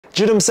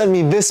Jitum sent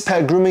me this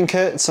pet grooming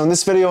kit, so in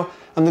this video,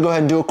 I'm gonna go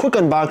ahead and do a quick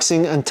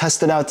unboxing and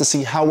test it out to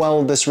see how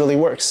well this really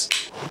works.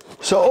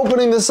 So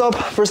opening this up,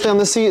 first thing I'm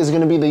gonna see is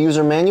gonna be the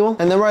user manual.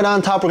 And then right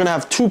on top, we're gonna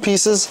have two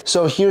pieces.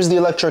 So here's the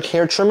electric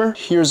hair trimmer,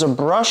 here's a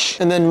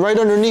brush, and then right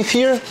underneath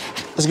here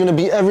is gonna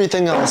be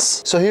everything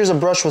else. So here's a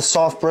brush with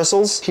soft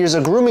bristles, here's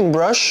a grooming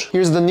brush,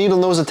 here's the needle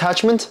nose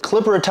attachment,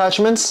 clipper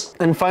attachments,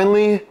 and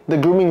finally the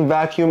grooming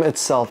vacuum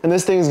itself. And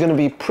this thing is gonna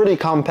be pretty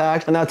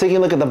compact. And now taking a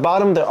look at the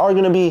bottom, there are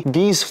gonna be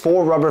these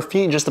 4 rubber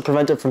feet just to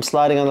prevent it from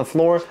sliding on the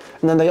floor.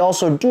 And then they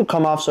also do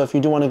come off, so if you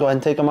do wanna go ahead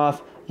and take them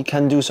off, you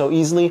can do so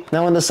easily.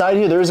 Now on the side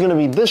here, there is gonna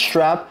be this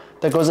strap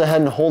that goes ahead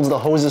and holds the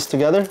hoses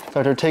together. So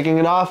after taking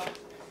it off,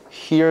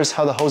 here's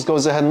how the hose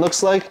goes ahead and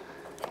looks like.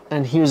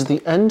 And here's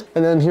the end.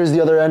 And then here's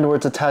the other end where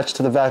it's attached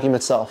to the vacuum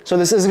itself. So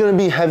this is gonna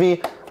be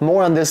heavy,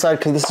 more on this side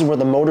because this is where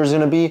the motor is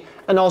gonna be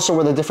and also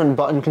where the different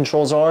button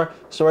controls are.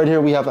 So right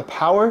here we have a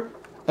power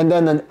and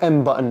then an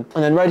M button.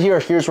 And then right here,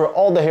 here's where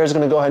all the hair is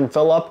gonna go ahead and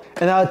fill up.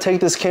 And now to take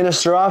this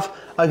canister off,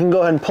 I can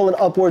go ahead and pull it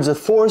upwards with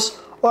force,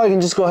 or I can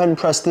just go ahead and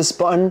press this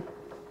button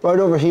right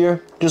over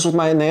here, just with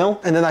my nail,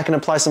 and then I can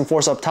apply some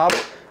force up top,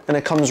 and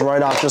it comes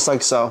right off just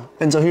like so.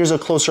 And so here's a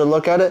closer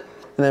look at it.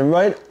 And then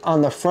right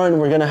on the front,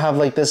 we're gonna have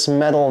like this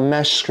metal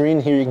mesh screen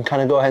here. You can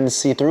kind of go ahead and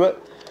see through it.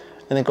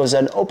 And it goes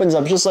ahead and opens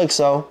up just like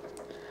so.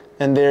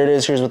 And there it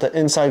is, here's what the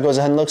inside goes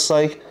ahead and looks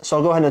like. So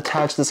I'll go ahead and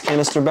attach this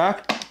canister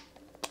back,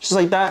 just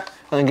like that,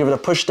 and then give it a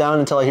push down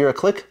until I hear a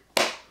click,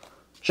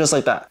 just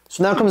like that.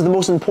 So now comes the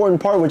most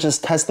important part, which is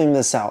testing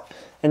this out.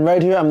 And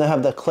right here, I'm gonna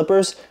have the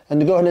clippers, and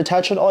to go ahead and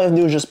attach it, all I have to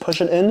do is just push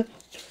it in,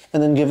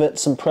 and then give it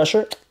some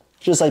pressure,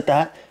 just like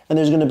that. And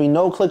there's gonna be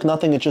no click,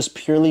 nothing, it's just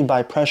purely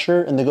by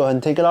pressure. And to go ahead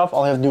and take it off,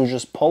 all I have to do is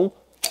just pull,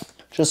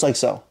 just like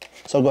so.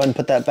 So I'll go ahead and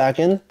put that back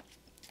in.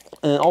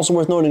 And also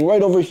worth noting,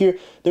 right over here,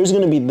 there's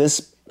gonna be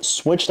this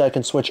switch that I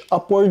can switch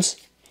upwards.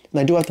 And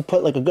I do have to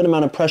put like a good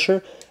amount of pressure.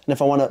 And if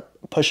I wanna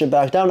push it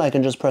back down, I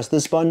can just press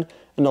this button,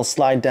 and it'll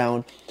slide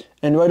down.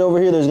 And right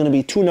over here, there's gonna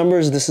be 2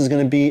 numbers. This is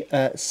gonna be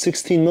at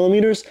 16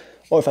 millimeters.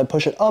 Or if I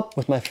push it up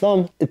with my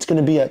thumb, it's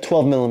gonna be at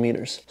 12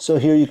 millimeters. So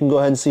here you can go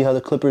ahead and see how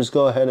the clippers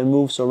go ahead and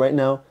move. So right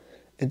now,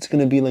 it's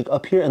gonna be like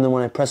up here, and then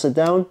when I press it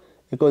down,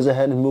 it goes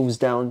ahead and moves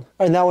down.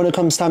 All right, now when it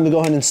comes time to go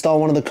ahead and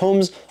install one of the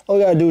combs, all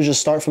you gotta do is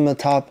just start from the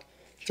top,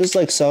 just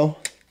like so,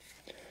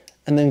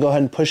 and then go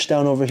ahead and push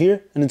down over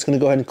here, and it's gonna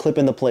go ahead and clip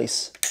into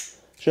place,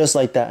 just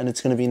like that, and it's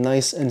gonna be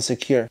nice and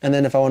secure. And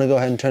then if I wanna go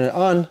ahead and turn it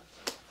on,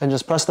 and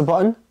just press the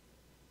button,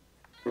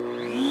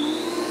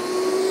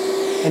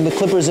 and the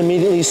clippers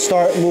immediately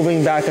start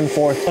moving back and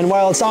forth. And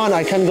while it's on,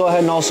 I can go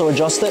ahead and also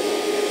adjust it.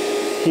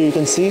 Here you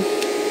can see.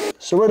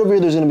 So right over here,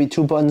 there's gonna be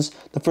 2 buttons.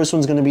 The first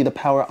one's gonna be the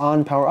power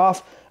on, power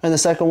off, and the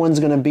second one's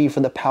gonna be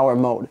for the power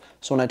mode.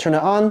 So when I turn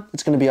it on,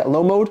 it's gonna be at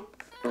low mode.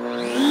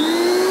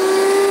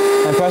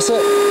 I press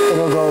it,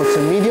 it'll go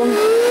to medium.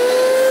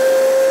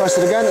 Press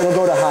it again, it'll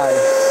go to high.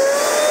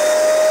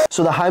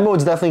 So the high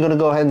mode's definitely gonna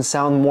go ahead and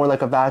sound more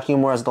like a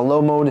vacuum, whereas the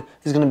low mode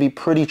is gonna be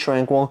pretty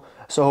tranquil.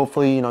 So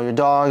hopefully, you know, your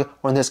dog,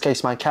 or in this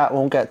case, my cat,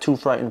 won't get too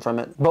frightened from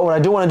it. But what I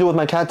do want to do with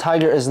my cat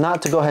Tiger is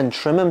not to go ahead and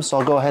trim him. So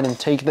I'll go ahead and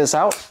take this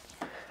out.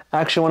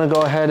 I actually want to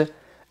go ahead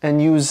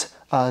and use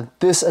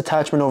this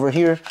attachment over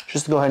here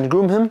just to go ahead and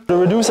groom him. To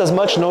reduce as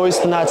much noise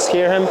to not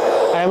scare him,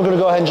 I am going to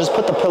go ahead and just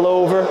put the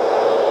pillow over.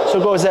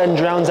 So it goes ahead and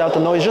drowns out the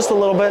noise just a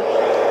little bit.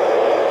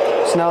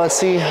 So now let's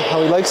see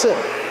how he likes it.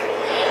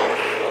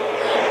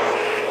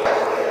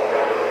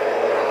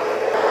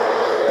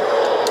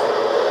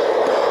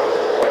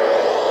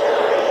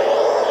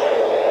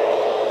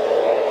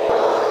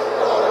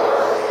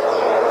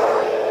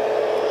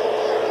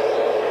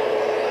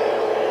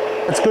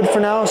 It's good for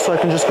now, so I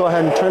can just go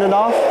ahead and turn it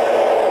off.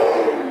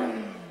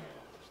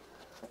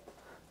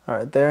 All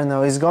right, there,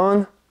 now he's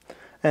gone.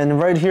 And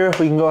right here,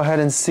 we can go ahead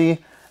and see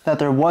that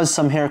there was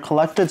some hair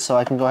collected, so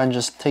I can go ahead and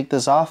just take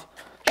this off.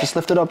 Just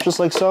lift it up just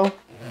like so.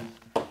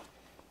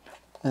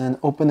 And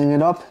opening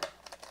it up.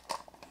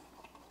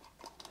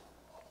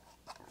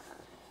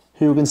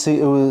 Here you can see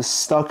it was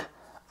stuck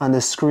on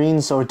the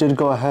screen, so it did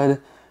go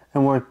ahead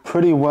and worked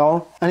pretty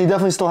well. And he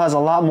definitely still has a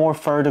lot more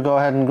fur to go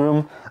ahead and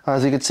groom.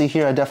 As you can see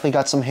here, I definitely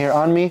got some hair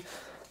on me.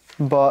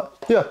 But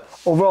yeah,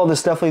 overall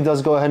this definitely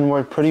does go ahead and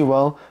work pretty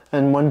well.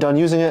 And when done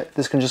using it,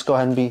 this can just go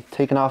ahead and be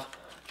taken off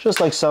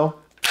just like so.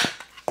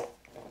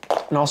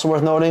 And also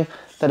worth noting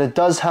that it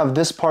does have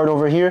this part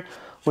over here,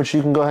 which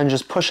you can go ahead and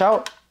just push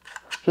out,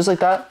 just like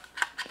that.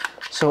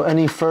 So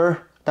any fur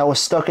that was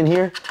stuck in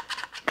here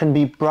can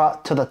be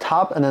brought to the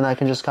top, and then I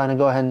can just kind of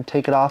go ahead and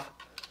take it off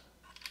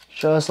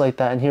just like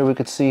that. And here we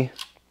could see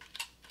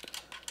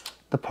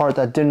the part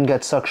that didn't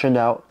get suctioned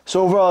out.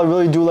 So overall, I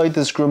really do like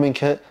this grooming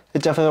kit.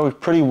 It definitely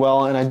worked pretty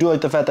well, and I do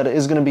like the fact that it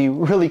is going to be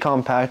really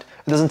compact.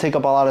 It doesn't take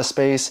up a lot of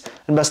space,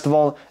 and best of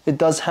all, it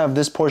does have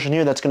this portion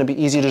here that's going to be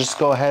easy to just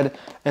go ahead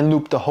and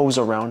loop the hose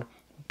around.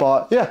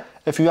 But yeah,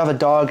 if you have a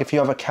dog, if you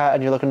have a cat,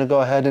 and you're looking to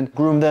go ahead and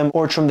groom them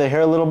or trim their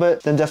hair a little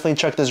bit, then definitely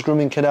check this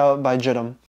grooming kit out by Jitum.